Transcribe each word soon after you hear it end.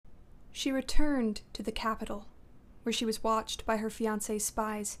She returned to the capital, where she was watched by her fiancé's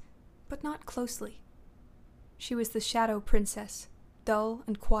spies, but not closely. She was the Shadow Princess, dull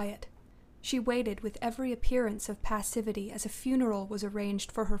and quiet. She waited with every appearance of passivity as a funeral was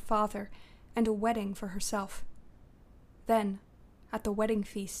arranged for her father and a wedding for herself. Then, at the wedding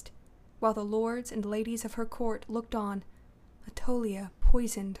feast, while the lords and ladies of her court looked on, Attolia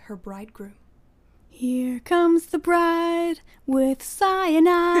poisoned her bridegroom. Here comes the bride with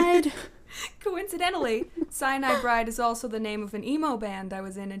cyanide. Coincidentally, Cyanide Bride is also the name of an emo band I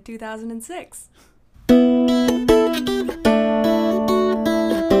was in 2006.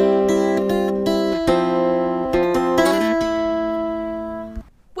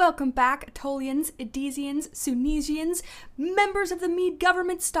 Welcome back, Attolians, Edesians, Sunesians, members of the Mead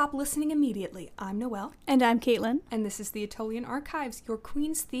government. Stop listening immediately. I'm Noelle. And I'm Caitlin. And this is the Attolian Archives, your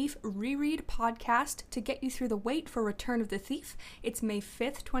Queen's Thief reread podcast to get you through the wait for Return of the Thief. It's May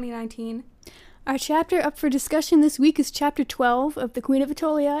 5th, 2019. Our chapter up for discussion this week is Chapter 12 of The Queen of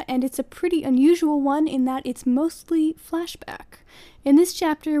Attolia, and it's a pretty unusual one in that it's mostly flashback. In this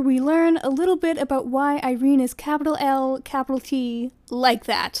chapter, we learn a little bit about why Irene is capital L, capital T, like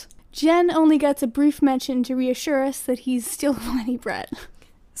that. Jen only gets a brief mention to reassure us that he's still Lenny Brett.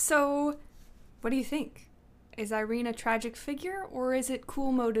 So, what do you think? Is Irene a tragic figure, or is it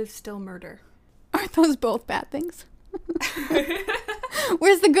cool motive still murder? Aren't those both bad things?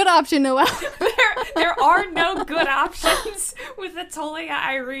 Where's the good option, Noelle? There are no good options with Attolia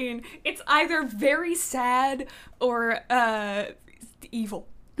Irene. It's either very sad or evil.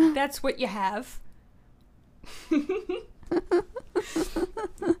 That's what you have.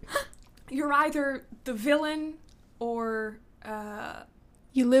 You're either the villain or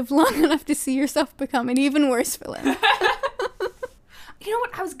you live long enough to see yourself become an even worse villain. You know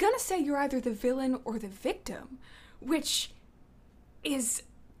what? I was gonna say you're either the villain or the victim, which is,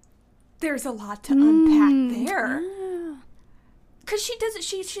 there's a lot to unpack there. Because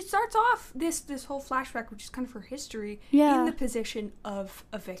she starts off this whole flashback, which is kind of her history, in the position of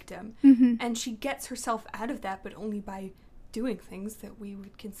a victim. Mm-hmm. And she gets herself out of that, but only by doing things that we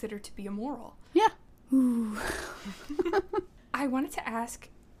would consider to be immoral. Yeah. Ooh. I wanted to ask,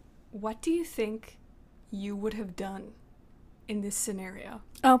 what do you think you would have done in this scenario?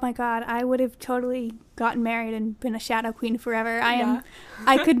 Oh my god, I would have totally gotten married and been a Shadow Queen forever.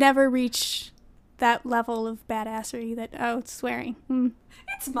 I could never reach that level of badassery that, it's swearing.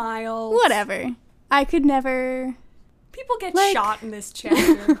 It's mild. Whatever. I could never... People get shot in this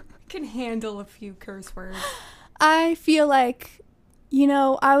chapter. Can handle a few curse words. I feel like,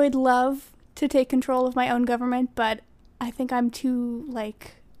 I would love to take control of my own government, but I think I'm too,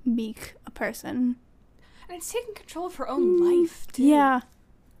 meek a person. And it's taking control of her own life, too. Yeah.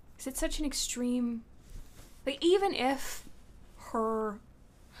 Because it's such an extreme... even if her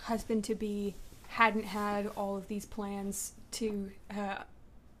husband-to-be hadn't had all of these plans to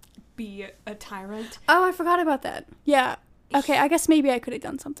be a tyrant... Oh, I forgot about that. Yeah. Okay, I guess maybe I could have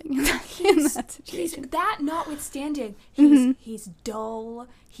done something in that situation. That notwithstanding, he's dull,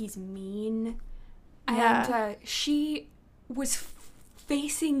 he's mean, and she was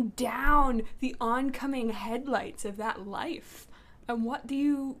facing down the oncoming headlights of that life. And what do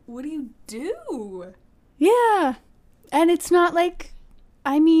you do? Yeah. And it's not like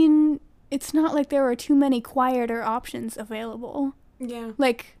there were too many quieter options available. Yeah.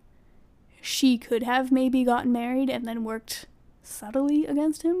 She could have maybe gotten married and then worked subtly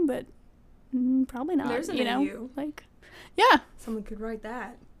against him, but probably not. There's an EU. Yeah. Someone could write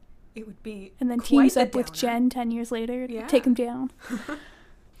that. It would be and then teams up with Jen 10 years later to take him down.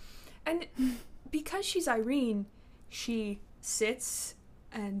 And because she's Irene, she sits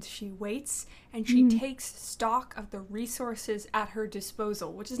and she waits and she takes stock of the resources at her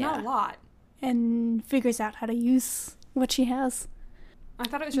disposal, which is not a lot. And figures out how to use what she has. I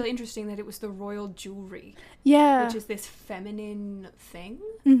thought it was really interesting that it was the royal jewelry. Yeah. Which is this feminine thing.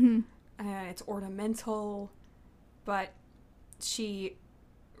 Mm-hmm. It's ornamental, but she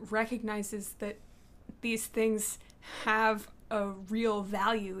recognizes that these things have a real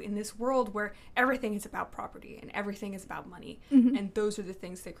value in this world where everything is about property and everything is about money. Mm-hmm. And those are the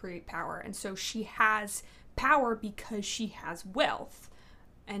things that create power. And so she has power because she has wealth.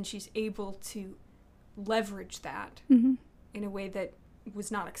 And she's able to leverage that in a way that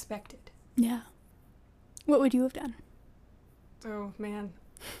was not expected. Yeah. What would you have done? Oh, man.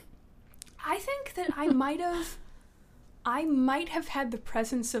 I think that I might have had the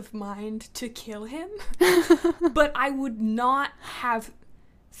presence of mind to kill him, but I would not have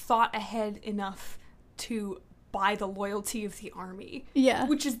thought ahead enough to buy the loyalty of the army. Yeah.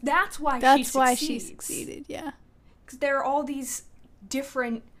 That's why she succeeded, yeah. Because there are all these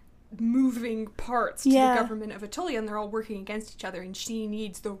different moving parts to Yeah. the government of Atolia, and they're all working against each other, and she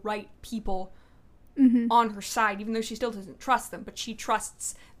needs the right people on her side, even though she still doesn't trust them, but she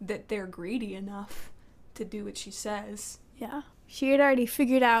trusts that they're greedy enough to do what she says. Yeah. She had already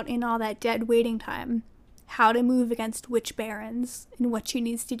figured out in all that dead waiting time how to move against which barons and what she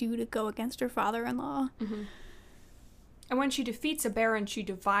needs to do to go against her father-in-law. And when she defeats a baron, she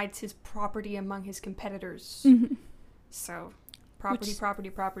divides his property among his competitors. So,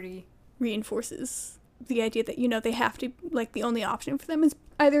 property. Reinforces the idea that, you know, they have to, like, the only option for them is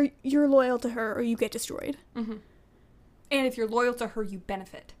either you're loyal to her or you get destroyed. And if you're loyal to her, you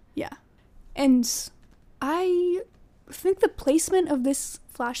benefit. Yeah. And I think the placement of this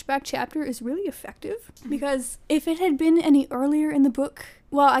flashback chapter is really effective, because if it had been any earlier in the book,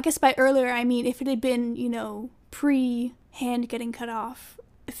 well, I guess by earlier I mean if it had been, you know, pre-hand getting cut off,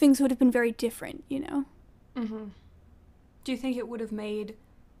 things would have been very different, you know? Do you think it would have made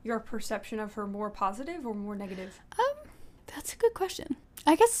your perception of her more positive or more negative? That's a good question.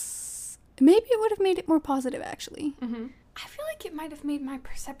 I guess maybe it would have made it more positive, actually. I feel like it might have made my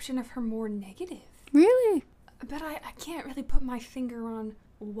perception of her more negative. Really? But I can't really put my finger on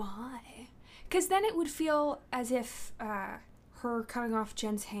why. Because then it would feel as if her cutting off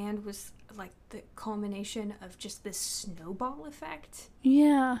Jen's hand was like the culmination of just this snowball effect.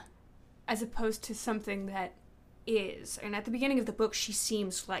 Yeah. As opposed to something that is. And at the beginning of the book, she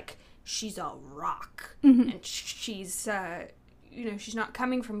seems like she's a rock. And she's, she's not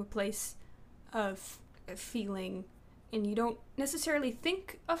coming from a place of feeling. And you don't necessarily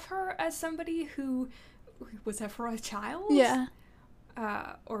think of her as somebody who was ever a child. Yeah.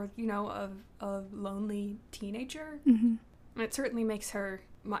 Or, you know, a lonely teenager. And it certainly makes her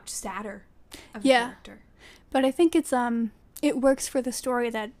much sadder of a character. But I think it's, it works for the story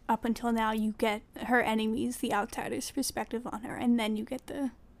that up until now you get her enemies, the outsiders' perspective on her, and then you get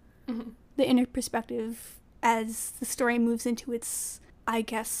the inner perspective as the story moves into its, I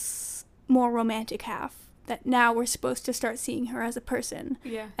guess, more romantic half. That now we're supposed to start seeing her as a person,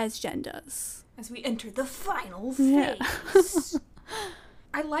 as Jen does. As we enter the final phase.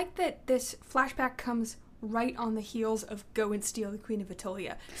 I like that this flashback comes right on the heels of Go and Steal the Queen of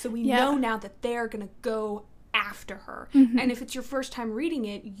Atolia. So we know now that they're going to go after her. And if it's your first time reading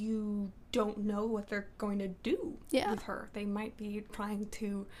it, you don't know what they're going to do with her. They might be trying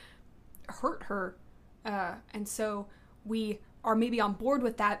to hurt her. And so we are maybe on board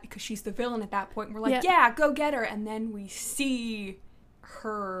with that because she's the villain at that point. And we're like, yeah, go get her. And then we see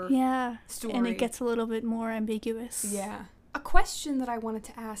her story. And it gets a little bit more ambiguous. Yeah. A question that I wanted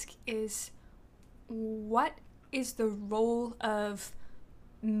to ask is, what is the role of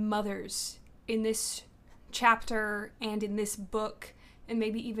mothers in this chapter and in this book, and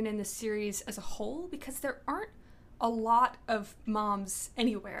maybe even in the series as a whole? Because there aren't a lot of moms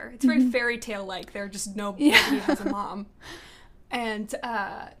anywhere. It's very fairy tale like. There just nobody has a mom. And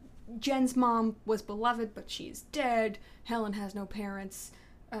Jen's mom was beloved, but she's dead. Helen has no parents.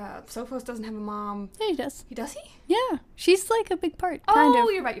 Sophos doesn't have a mom. Yeah, he does. Does he? Yeah. She's like a big part, kind of. Oh,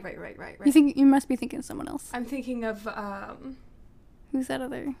 you're right. You must be thinking of someone else. I'm thinking of, who's that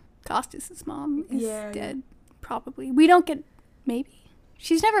other? Costas' mom is dead, probably. We don't get, maybe.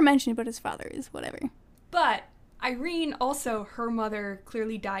 She's never mentioned, but his father is, whatever. But Irene also, her mother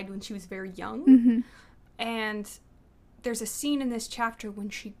clearly died when she was very young. And there's a scene in this chapter when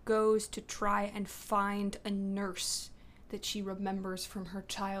she goes to try and find a nurse that she remembers from her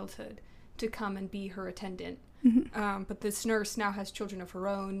childhood to come and be her attendant. But this nurse now has children of her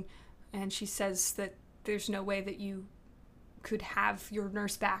own, and she says that there's no way that you could have your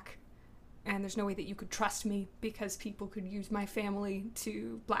nurse back, and there's no way that you could trust me because people could use my family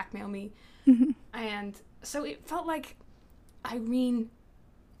to blackmail me. And so it felt like Irene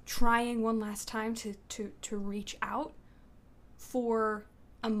trying one last time to reach out for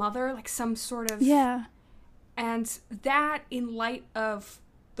a mother, like some sort of... Yeah. And that, in light of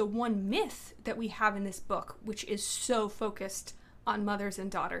the one myth that we have in this book, which is so focused on mothers and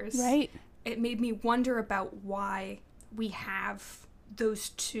daughters. Right. It made me wonder about why we have those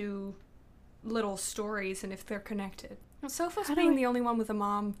two little stories and if they're connected. Well, Sophos being the only one with a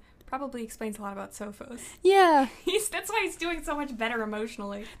mom probably explains a lot about Sophos. Yeah. That's why he's doing so much better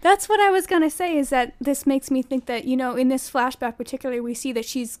emotionally. That's what I was going to say, is that this makes me think that, you know, in this flashback particularly, we see that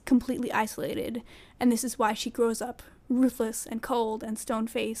she's completely isolated, and this is why she grows up ruthless and cold and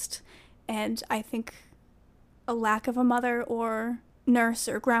stone-faced. And I think a lack of a mother or nurse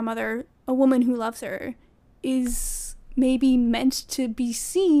or grandmother, a woman who loves her, is maybe meant to be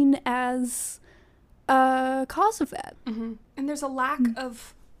seen as a cause of that. And there's a lack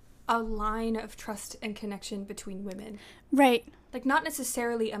of a line of trust and connection between women. Right. Like, not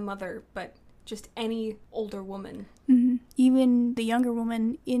necessarily a mother, but just any older woman. Mm-hmm. Even the younger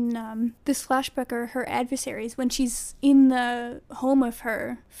woman in this flashback are her adversaries. When she's in the home of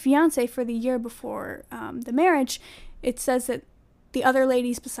her fiancé for the year before the marriage, it says that the other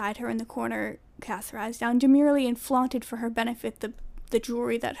ladies beside her in the corner cast their eyes down demurely and flaunted for her benefit the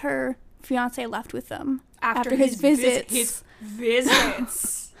jewelry that her fiancé left with them after his visits. His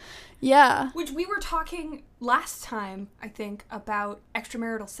visits. Yeah. Which we were talking last time, I think, about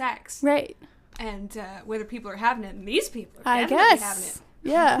extramarital sex. Right. And whether people are having it, and these people are I definitely guess. having it.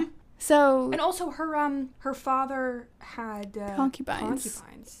 Yeah. So. And also, her father had concubines.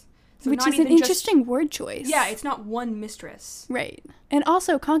 So which not is an even interesting word choice. Yeah, it's not one mistress. Right. And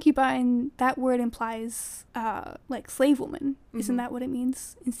also, concubine, that word implies, like, slave woman. Mm-hmm. Isn't that what it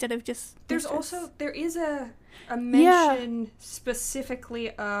means? Instead of just There is a mention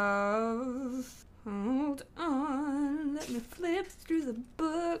specifically of... Hold on, let me flip through the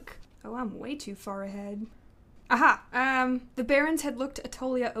book. Oh, I'm way too far ahead. Aha! The barons had looked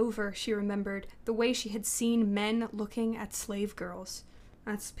Atolia over, she remembered, the way she had seen men looking at slave girls.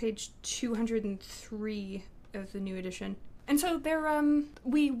 That's page 203 of the new edition. And so there,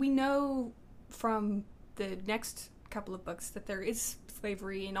 we know from the next couple of books that there is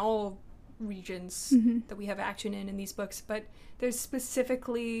slavery in all regions that we have action in these books, but there's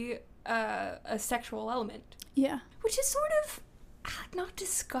specifically a sexual element. Yeah. Which is sort of not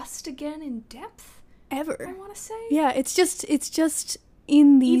discussed again in depth. Ever. I want to say. Yeah, it's just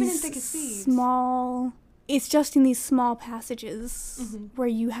in these even in Thick as Thieves. It's just in these small passages where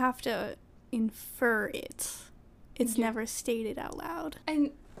you have to infer it. It's never stated out loud.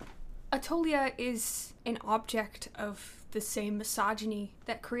 And Atolia is an object of the same misogyny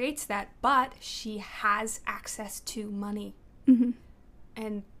that creates that, but she has access to money. Mm-hmm.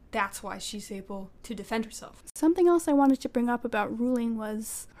 And that's why she's able to defend herself. Something else I wanted to bring up about ruling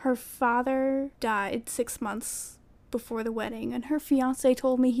was her father died 6 months before the wedding, and her fiancé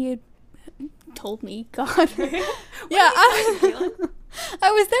told me God. Yeah,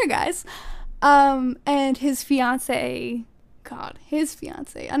 I was there, guys. And his fiancé,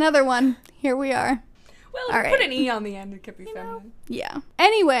 another one. Here we are. Well, if you put an E on the end, it could be feminine. Yeah.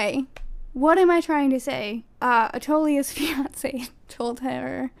 Anyway, what am I trying to say? Atolia's fiancé told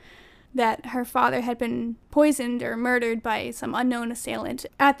her that her father had been poisoned or murdered by some unknown assailant.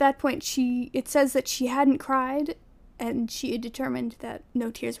 At that point, it says that she hadn't cried, and she had determined that no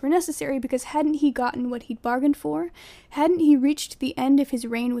tears were necessary because hadn't he gotten what he'd bargained for? Hadn't he reached the end of his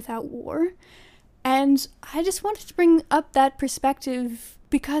reign without war? And I just wanted to bring up that perspective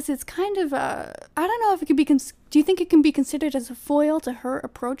because it's kind of I don't know if it could be, do you think it can be considered as a foil to her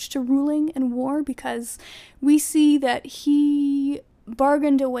approach to ruling and war? Because we see that he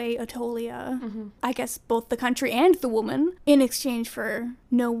bargained away Atolia, I guess both the country and the woman, in exchange for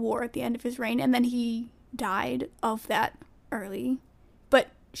no war at the end of his reign, and then he died of that early. But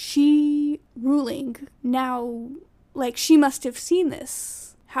she ruling now, like, she must have seen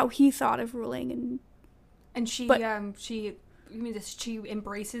this, how he thought of ruling, and she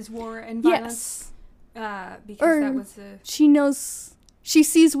embraces war and violence. Yes. Because that was she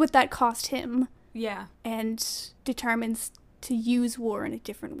sees what that cost him. Yeah. And determines to use war in a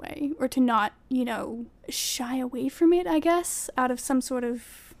different way, or to not, shy away from it, I guess, out of some sort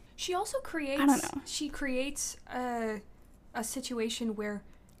of... She also creates... I don't know. She creates a situation where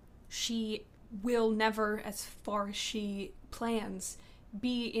she will never, as far as she plans,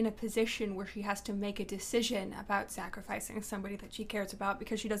 be in a position where she has to make a decision about sacrificing somebody that she cares about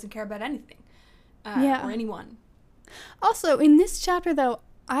because she doesn't care about anything. Or anyone. Also, in this chapter, though,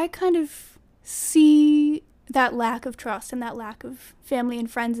 I kind of see that lack of trust and that lack of family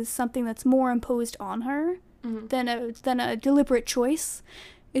and friends as something that's more imposed on her than a deliberate choice.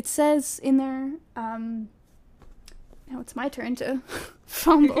 It says in there, now it's my turn to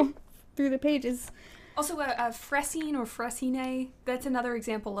fumble through the pages. Also, a Fressine or Fressine, that's another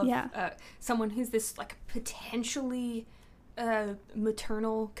example of someone who's this, like, potentially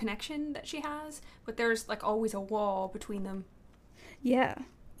maternal connection that she has, but there's, like, always a wall between them. Yeah.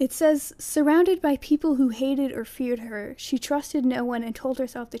 It says, surrounded by people who hated or feared her, she trusted no one and told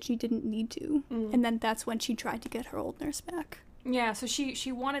herself that she didn't need to. And then that's when she tried to get her old nurse back. Yeah, so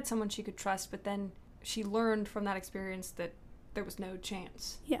she wanted someone she could trust, but then she learned from that experience that there was no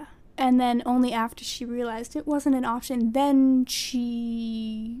chance. Yeah. And then only after she realized it wasn't an option, then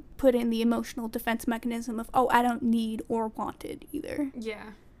she put in the emotional defense mechanism of, I don't need or want it either.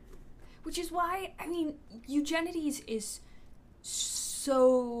 Yeah. Which is why, Eugenides is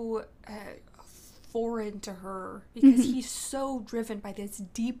so foreign to her, because he's so driven by this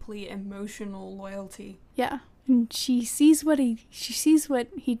deeply emotional loyalty. Yeah. And she sees what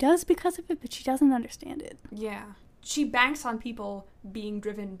he does because of it, but she doesn't understand it. Yeah. She banks on people being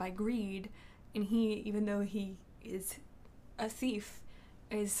driven by greed, and he, even though he is a thief,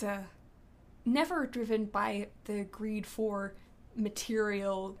 is never driven by the greed for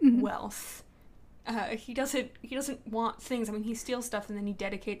material wealth. He doesn't want things. I mean, he steals stuff and then he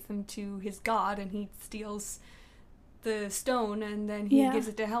dedicates them to his god, and he steals the stone and then he gives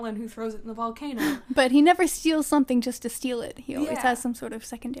it to Helen, who throws it in the volcano. But he never steals something just to steal it. He always has some sort of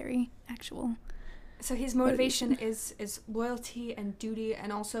secondary actual. So his motivation is loyalty and duty,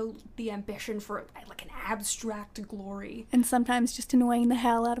 and also the ambition for like an abstract glory. And sometimes just annoying the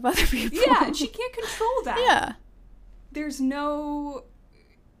hell out of other people. Yeah, and she can't control that. Yeah. There's not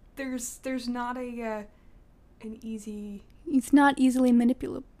an easy. It's not easily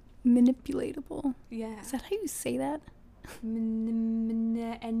manipulatable. Yeah. Is that how you say that?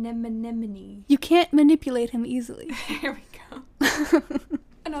 Anemone. You can't manipulate him easily. There we go.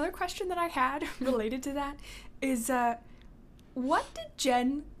 Another question that I had related to that is, what did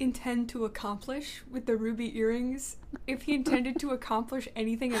Jen intend to accomplish with the ruby earrings? If he intended to accomplish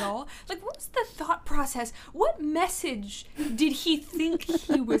anything at all? Like, what was the thought process? What message did he think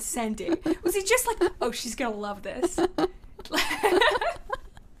he was sending? Was he just like, oh, she's gonna love this?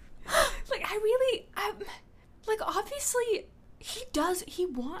 Obviously, he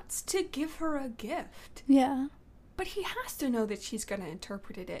wants to give her a gift. Yeah. But he has to know that she's gonna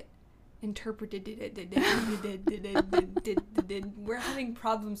interpret it. We're having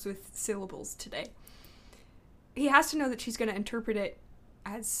problems with syllables today. He has to know that she's gonna interpret it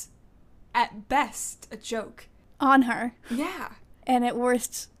as, at best, a joke. On her. Yeah. And at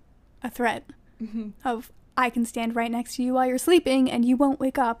worst, a threat. Of, I can stand right next to you while you're sleeping and you won't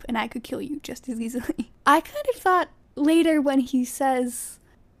wake up and I could kill you just as easily. I kind of thought later when he says,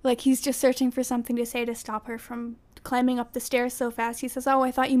 like, he's just searching for something to say to stop her from climbing up the stairs so fast. He says, oh,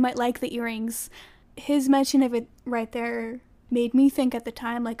 I thought you might like the earrings. His mention of it right there made me think at the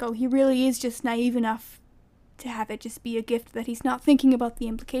time, like, oh, he really is just naive enough to have it just be a gift, that he's not thinking about the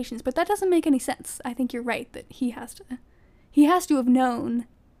implications. But that doesn't make any sense. I think you're right that he has to have known,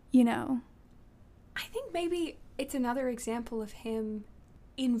 you know. I think maybe it's another example of him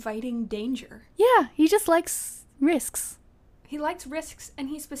inviting danger. Yeah, he just likes risks. He likes risks, and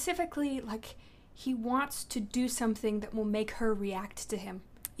he specifically, like, he wants to do something that will make her react to him.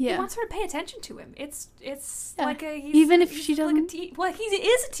 Yeah. He wants her to pay attention to him. It's like a... Even if she doesn't... Like he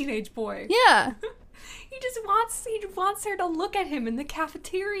is a teenage boy. Yeah. He wants her to look at him in the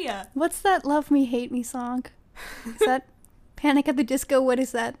cafeteria. What's that Love Me, Hate Me song? Is that Panic at the Disco? What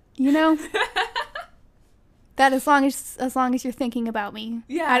is that? You know? That as long as you're thinking about me.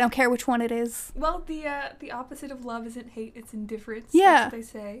 Yeah. I don't care which one it is. Well, the opposite of love isn't hate, it's indifference. Yeah. That's what they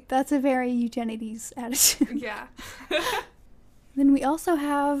say. That's a very Eugenides attitude. Yeah. Then we also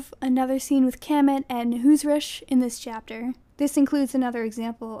have another scene with Kamet and Huzrish in this chapter. This includes another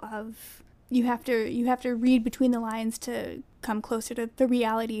example of you have to read between the lines to come closer to the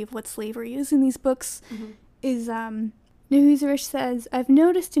reality of what slavery is in these books. Is Nahuzarish says, I've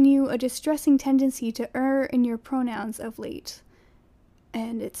noticed in you a distressing tendency to err in your pronouns of late.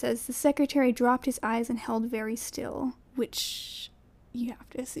 And it says, the secretary dropped his eyes and held very still, which you have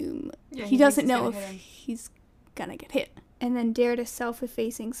to assume he doesn't know if he's gonna get hit. And then dared a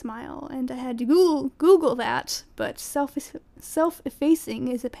self-effacing smile, and I had to Google that, but self-effacing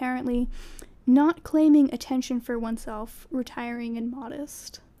is apparently not claiming attention for oneself, retiring and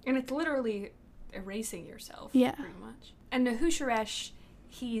modest. And it's literally erasing yourself, yeah, pretty much. And Nahusharesh,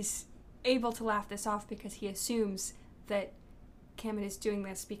 he's able to laugh this off because he assumes that Kamet is doing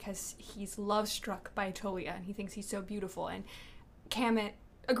this because he's love-struck by Atolia, and he thinks he's so beautiful. And Kamet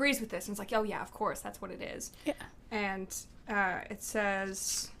agrees with this, and it's like, oh yeah, of course, that's what it is. Yeah. And it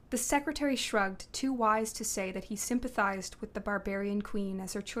says, the secretary shrugged, too wise to say that he sympathized with the barbarian queen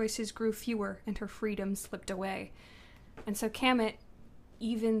as her choices grew fewer and her freedom slipped away. And so Kamet,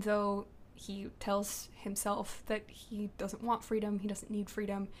 even though he tells himself that he doesn't want freedom, he doesn't need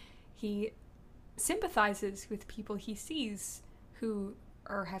freedom, he sympathizes with people he sees who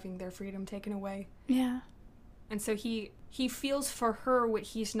are having their freedom taken away. Yeah. And so he feels for her what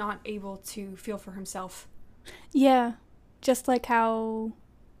he's not able to feel for himself. Yeah. Just like how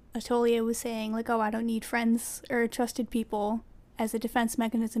Atolia was saying, like, oh, I don't need friends or trusted people as a defense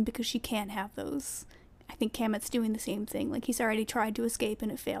mechanism because she can't have those. I think Kamet's doing the same thing. Like, he's already tried to escape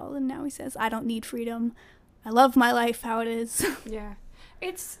and it failed, and now he says, I don't need freedom. I love my life how it is. Yeah.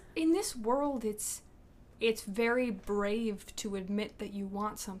 It's, in this world, it's very brave to admit that you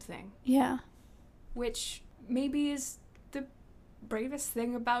want something. Yeah. Which maybe is the bravest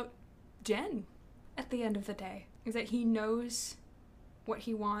thing about Jen. at the end of the day, is that he knows what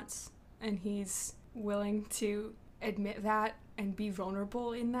he wants, and he's willing to admit that and be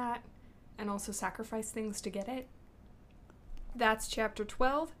vulnerable in that, and also sacrifice things to get it. That's chapter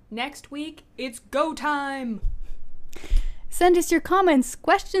 12. Next week, it's go time! Send us your comments,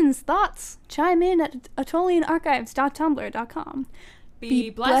 questions, thoughts. Chime in at attolianarchives.tumblr.com. Be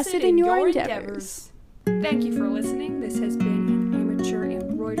blessed in your endeavors. Thank you for listening. This has been an amateur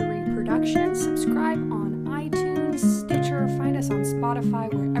embroidery production. Subscribe on iTunes, Stitcher, find us on Spotify,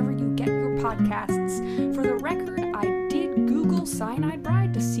 wherever you get your podcasts. For the record, I did Google Cyanide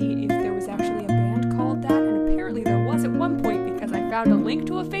Bride to see if there was actually a band called that, and apparently there was at one point because I found a link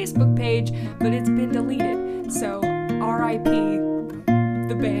to a Facebook page, but it's been deleted. So, R.I.P.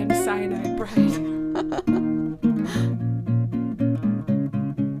 the band Cyanide Bride.